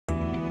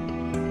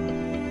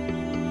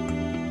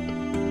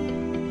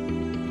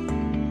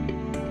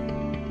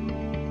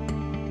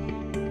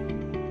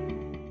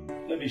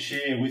me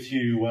share with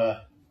you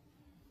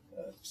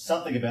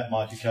something about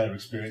my Kokoda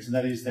experience, and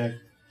that is that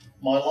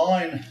my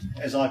line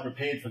as I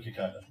prepared for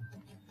Kokoda,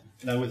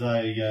 with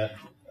a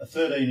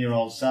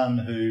 13-year-old son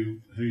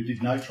who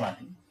did no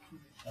training,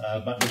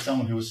 but with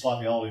someone who was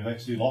slightly older who had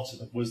to do lots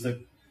of it, was that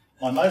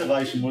my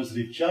motivation was that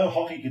if Joe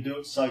Hockey could do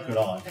it, so could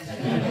I.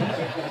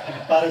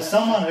 But as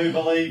someone who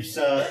believes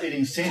in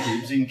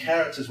incentives, in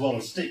carrots as well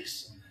as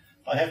sticks,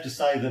 I have to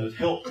say that it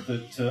helped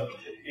that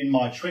in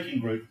my trekking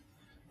group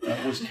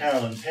was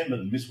Carolyn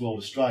Pemberton, Miss World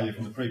Australia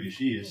from the previous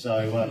year.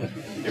 So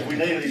if we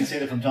needed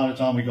incentive from time to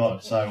time, we got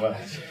it. So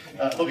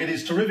look, it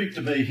is terrific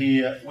to be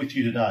here with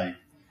you today.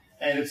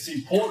 And it's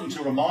important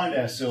to remind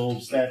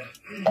ourselves that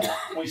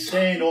we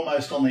stand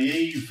almost on the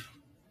eve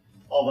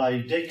of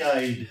a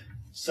decade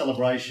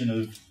celebration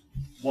of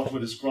what were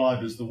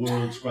described as the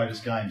world's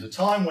greatest games, a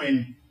time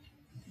when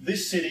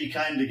this city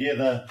came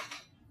together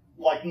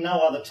like no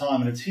other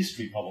time in its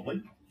history,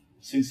 probably,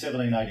 since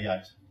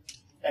 1788.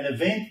 An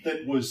event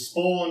that was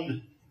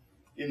spawned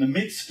in the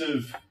midst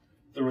of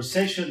the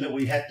recession that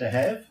we had to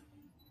have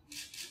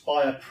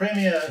by a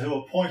premier who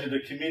appointed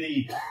a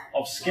committee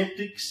of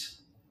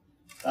sceptics,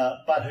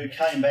 but who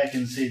came back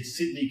and said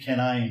Sydney can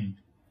aim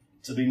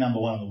to be number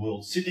one in the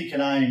world. Sydney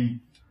can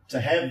aim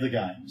to have the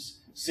games.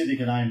 Sydney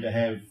can aim to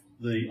have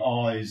the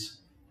eyes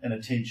and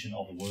attention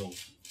of the world.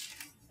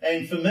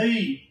 And for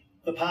me,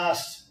 the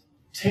past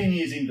 10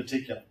 years in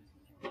particular,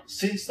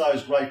 since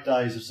those great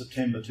days of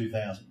September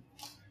 2000,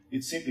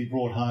 it simply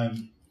brought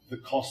home the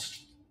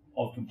cost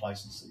of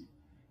complacency,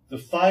 the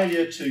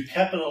failure to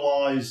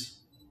capitalise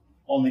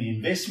on the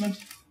investment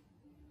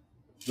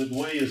that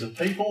we as a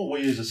people,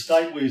 we as a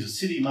state, we as a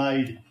city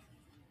made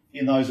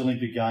in those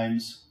Olympic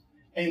Games,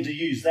 and to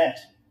use that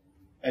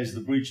as the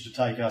bridge to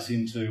take us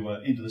into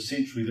the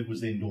century that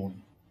was then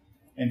dawning.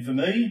 And for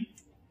me,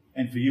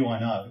 and for you, I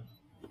know,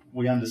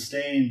 we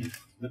understand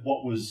that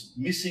what was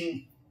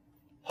missing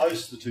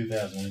post the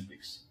 2000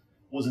 Olympics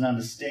was an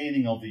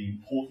understanding of the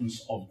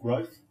importance of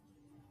growth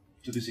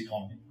to this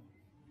economy.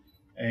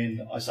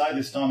 And I say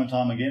this time and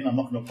time again, I'm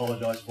not going to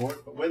apologise for it,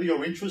 but whether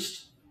your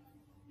interest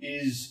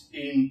is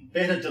in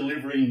better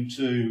delivering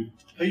to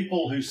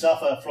people who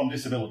suffer from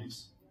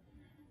disabilities,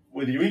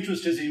 whether your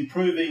interest is in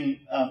improving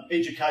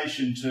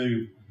education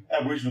to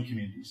Aboriginal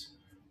communities,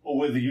 or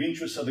whether your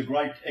interests are the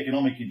great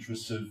economic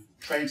interests of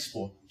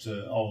transport,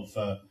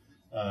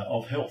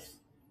 of health,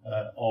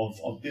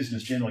 of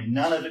business generally,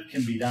 none of it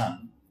can be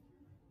done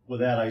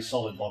without a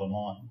solid bottom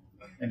line.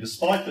 And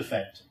despite the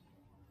fact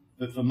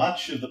that for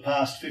much of the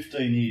past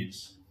 15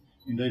 years,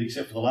 indeed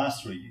except for the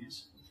last 3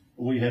 years,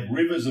 we had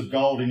rivers of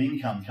gold in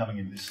income coming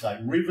into this state,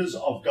 rivers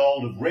of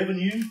gold of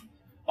revenue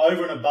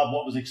over and above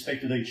what was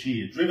expected each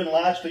year, driven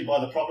largely by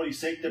the property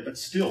sector, but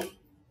still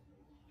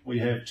we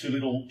have too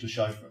little to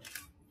show for it.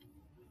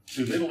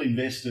 Too little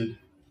invested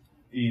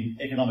in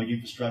economic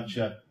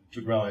infrastructure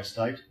to grow our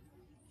state,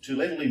 too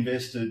little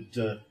invested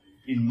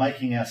in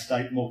making our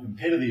state more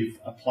competitive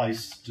a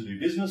place to do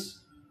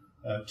business,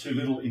 too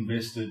little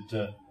invested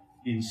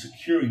in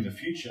securing the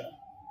future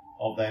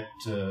of that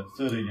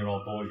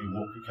 13-year-old boy who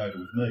walked Kokoda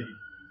with me,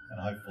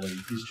 and hopefully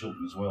his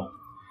children as well.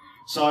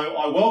 So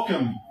I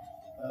welcome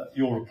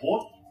your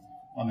report.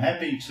 I'm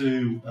happy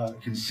to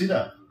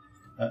consider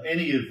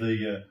any of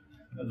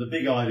the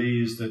big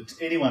ideas that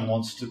anyone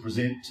wants to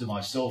present to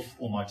myself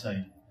or my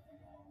team.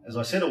 As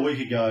I said a week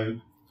ago,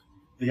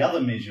 the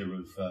other measure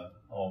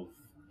of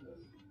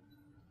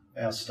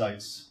our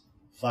state's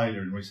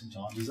failure in recent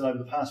times is that over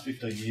the past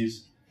 15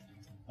 years,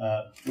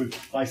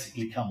 we've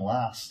basically come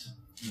last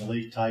in the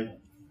league table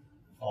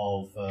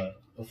of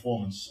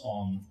performance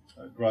on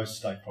gross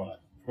state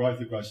product, growth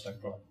of gross state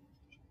product.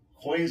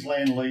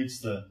 Queensland leads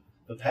the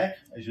pack,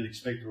 as you'd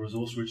expect a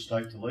resource-rich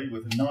state to lead,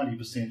 with a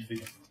 90%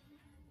 figure.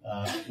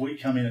 We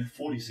come in at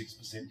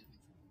 46%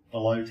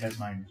 below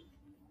Tasmania.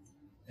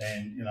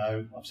 And,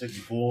 I've said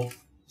before, the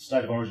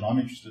state of origin I'm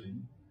interested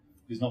in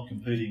is not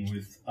competing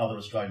with other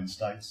Australian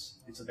states.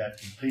 It's about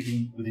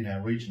competing within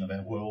our region of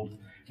our world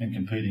and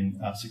competing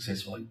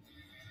successfully.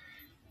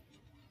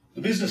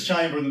 The Business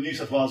Chamber and the New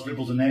South Wales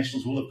Liberals and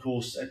Nationals will, of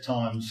course, at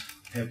times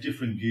have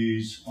differing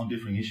views on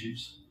differing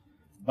issues.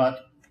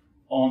 But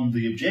on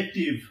the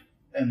objective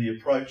and the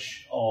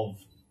approach of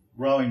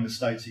growing the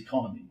state's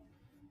economy,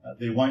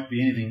 there won't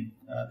be anything,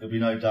 there'll be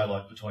no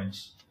daylight between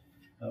us.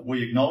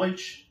 We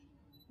acknowledge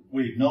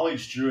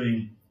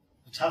during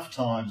the tough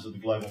times of the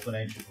global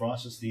financial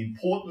crisis the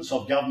importance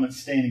of government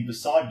standing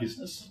beside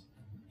business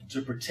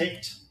to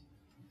protect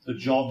the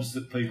jobs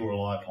that people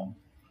rely upon.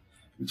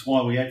 It's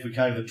why we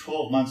advocated a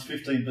 12 months,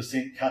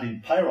 15% cut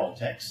in payroll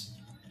tax,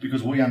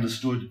 because we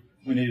understood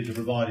we needed to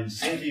provide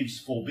incentives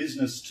for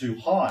business to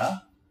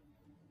hire,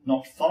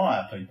 not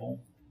fire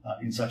people,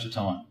 in such a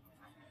time.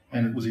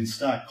 And it was in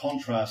stark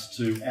contrast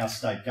to our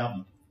state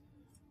government.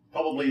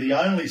 Probably the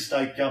only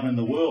state government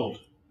in the world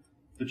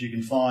that you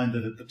can find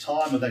that at the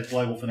time of that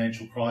global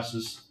financial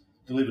crisis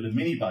delivered a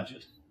mini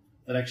budget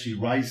that actually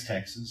raised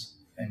taxes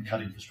and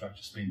cut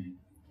infrastructure spending.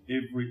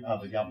 Every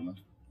other government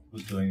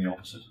was doing the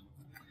opposite.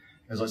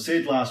 As I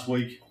said last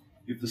week,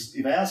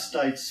 if our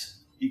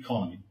state's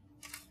economy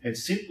had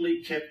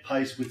simply kept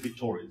pace with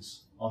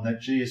Victoria's on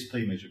that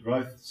GSP measure,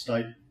 growth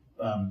state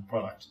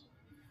product,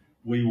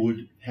 we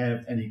would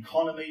have an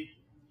economy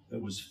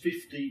that was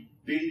 $50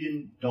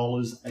 billion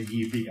a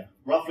year bigger,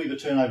 roughly the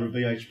turnover of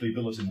BHP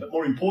Billiton. But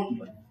more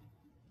importantly,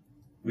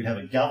 we'd have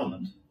a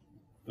government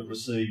that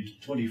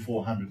received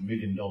 $2,400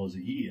 million a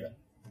year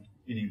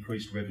in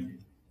increased revenue.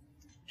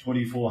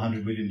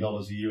 $2,400 million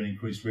a year in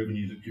increased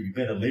revenue that could be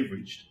better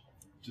leveraged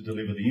to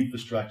deliver the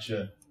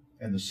infrastructure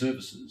and the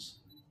services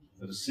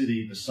that a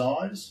city the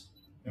size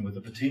and with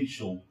the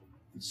potential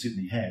that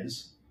Sydney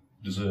has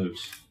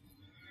deserves.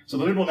 So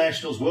the Liberal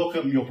Nationals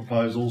welcome your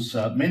proposals.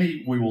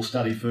 Many we will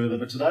study further,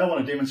 but today I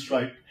want to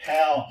demonstrate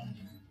how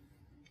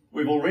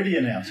we've already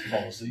announced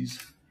policies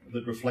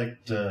that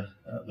reflect the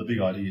big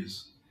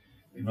ideas.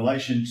 In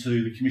relation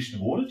to the Commission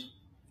of Audit,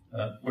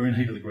 we're in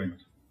heat of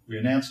agreement. We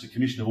announced a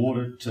Commission of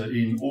Audit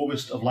in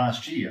August of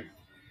last year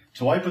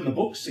to open the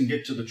books and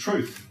get to the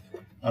truth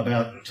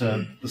about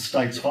the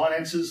state's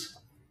finances,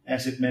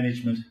 asset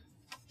management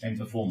and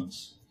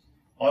performance.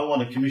 I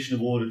want a Commission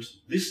of Audit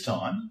this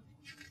time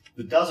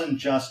that doesn't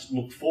just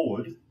look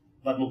forward,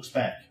 but looks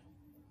back.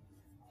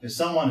 As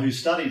someone who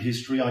studied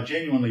history, I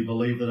genuinely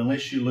believe that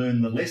unless you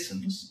learn the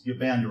lessons, you're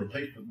bound to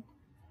repeat them.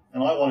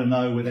 And I want to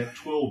know where that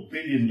 $12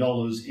 billion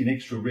in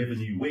extra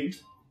revenue went,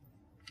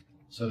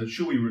 so that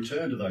should we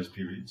return to those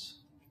periods,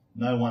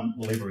 no one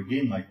will ever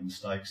again make the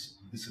mistakes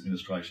this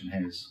administration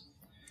has.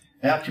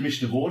 Our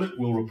Commission of Audit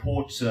will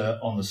report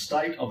on the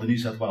state of the New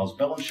South Wales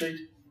balance sheet,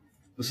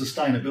 the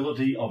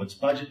sustainability of its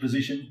budget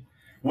position,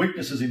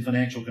 weaknesses in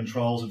financial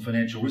controls and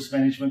financial risk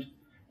management,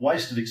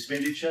 wasted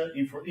expenditure,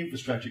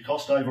 infrastructure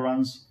cost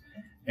overruns,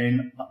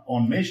 and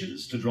on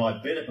measures to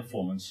drive better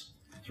performance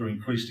through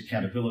increased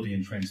accountability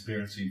and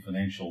transparency in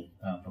financial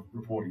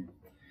reporting.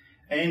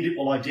 And it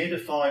will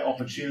identify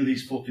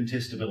opportunities for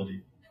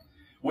contestability.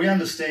 We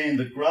understand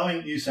that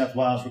growing New South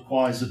Wales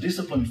requires a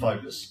disciplined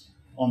focus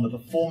on the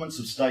performance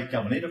of state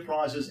government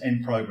enterprises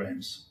and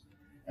programs.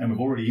 And we've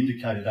already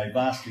indicated a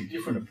vastly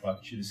different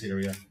approach in this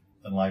area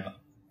than Labor.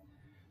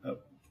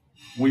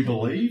 We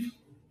believe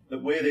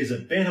that where there's a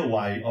better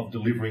way of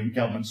delivering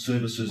government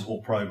services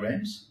or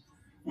programs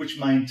which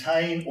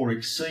maintain or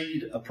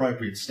exceed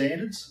appropriate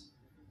standards,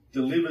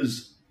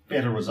 delivers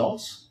better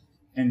results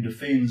and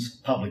defends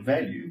public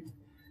value,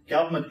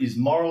 government is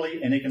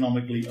morally and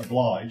economically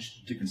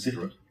obliged to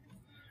consider it.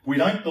 We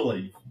don't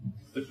believe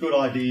that good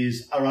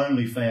ideas are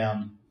only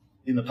found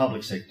in the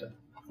public sector.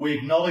 We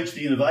acknowledge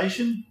the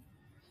innovation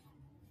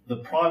the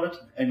private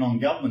and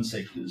non-government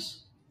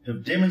sectors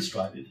have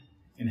demonstrated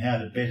in how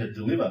to better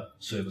deliver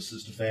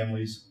services to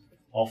families,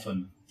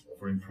 often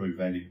for improved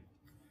value.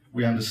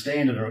 We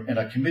understand and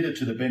are committed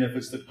to the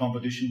benefits that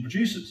competition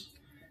produces.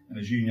 And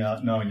as you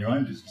know in your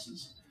own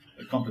businesses,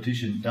 that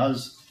competition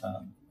does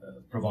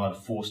provide a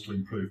force to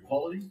improve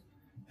quality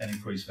and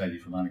increase value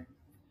for money.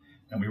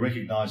 And we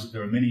recognise that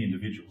there are many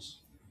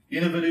individuals,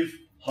 innovative,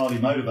 highly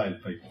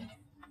motivated people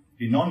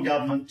in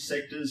non-government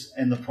sectors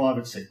and the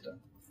private sector,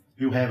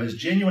 who have as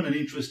genuine an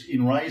interest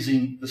in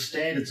raising the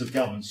standards of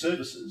government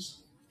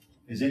services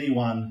as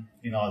anyone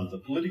in either the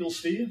political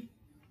sphere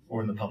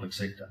or in the public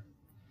sector.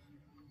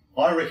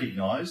 I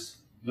recognise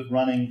that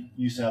running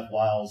New South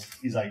Wales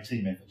is a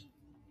team effort.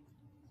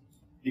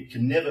 It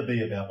can never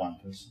be about one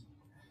person.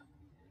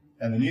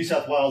 And the New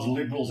South Wales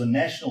Liberals and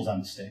Nationals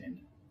understand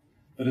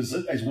that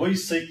as we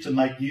seek to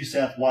make New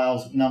South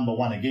Wales number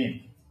one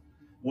again,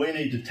 we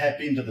need to tap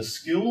into the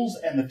skills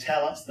and the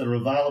talents that are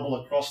available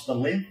across the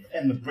length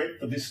and the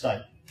breadth of this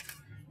state.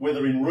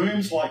 Whether in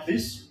rooms like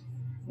this,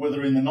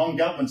 whether in the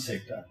non-government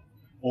sector,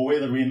 or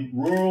whether in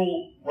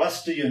rural,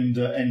 rusty and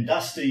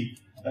dusty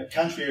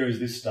country areas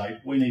of this state,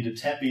 we need to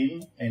tap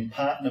in and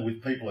partner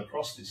with people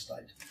across this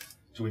state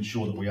to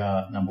ensure that we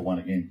are number one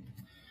again.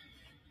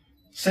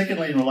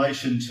 Secondly, in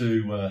relation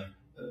to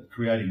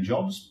creating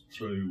jobs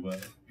through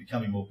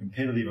becoming more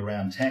competitive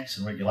around tax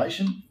and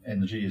regulation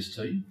and the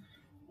GST,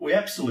 we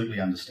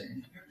absolutely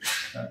understand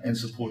and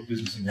support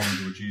business in wanting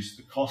to reduce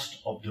the cost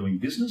of doing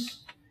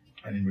business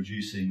and in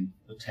reducing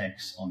the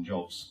tax on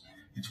jobs.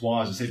 It's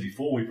why, as I said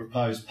before, we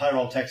propose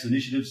payroll tax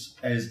initiatives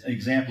as an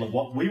example of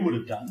what we would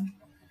have done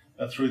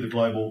through the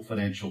global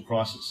financial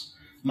crisis.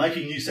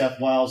 Making New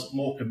South Wales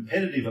more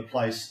competitive a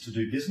place to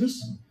do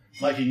business,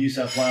 making New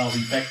South Wales,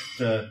 in fact,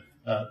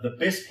 the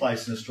best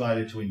place in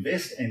Australia to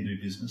invest and do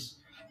business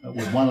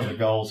was one of the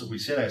goals that we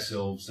set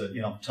ourselves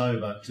in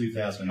October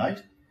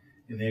 2008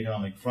 in the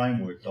Economic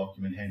Framework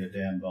document handed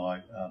down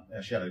by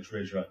our Shadow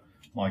Treasurer,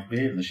 Mike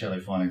Baird, and the Shadow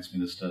Finance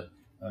Minister,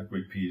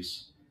 Greg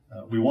Pearce.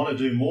 We want to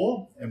do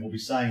more, and we'll be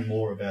saying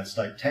more about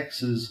state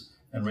taxes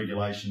and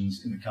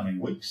regulations in the coming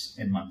weeks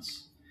and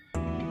months.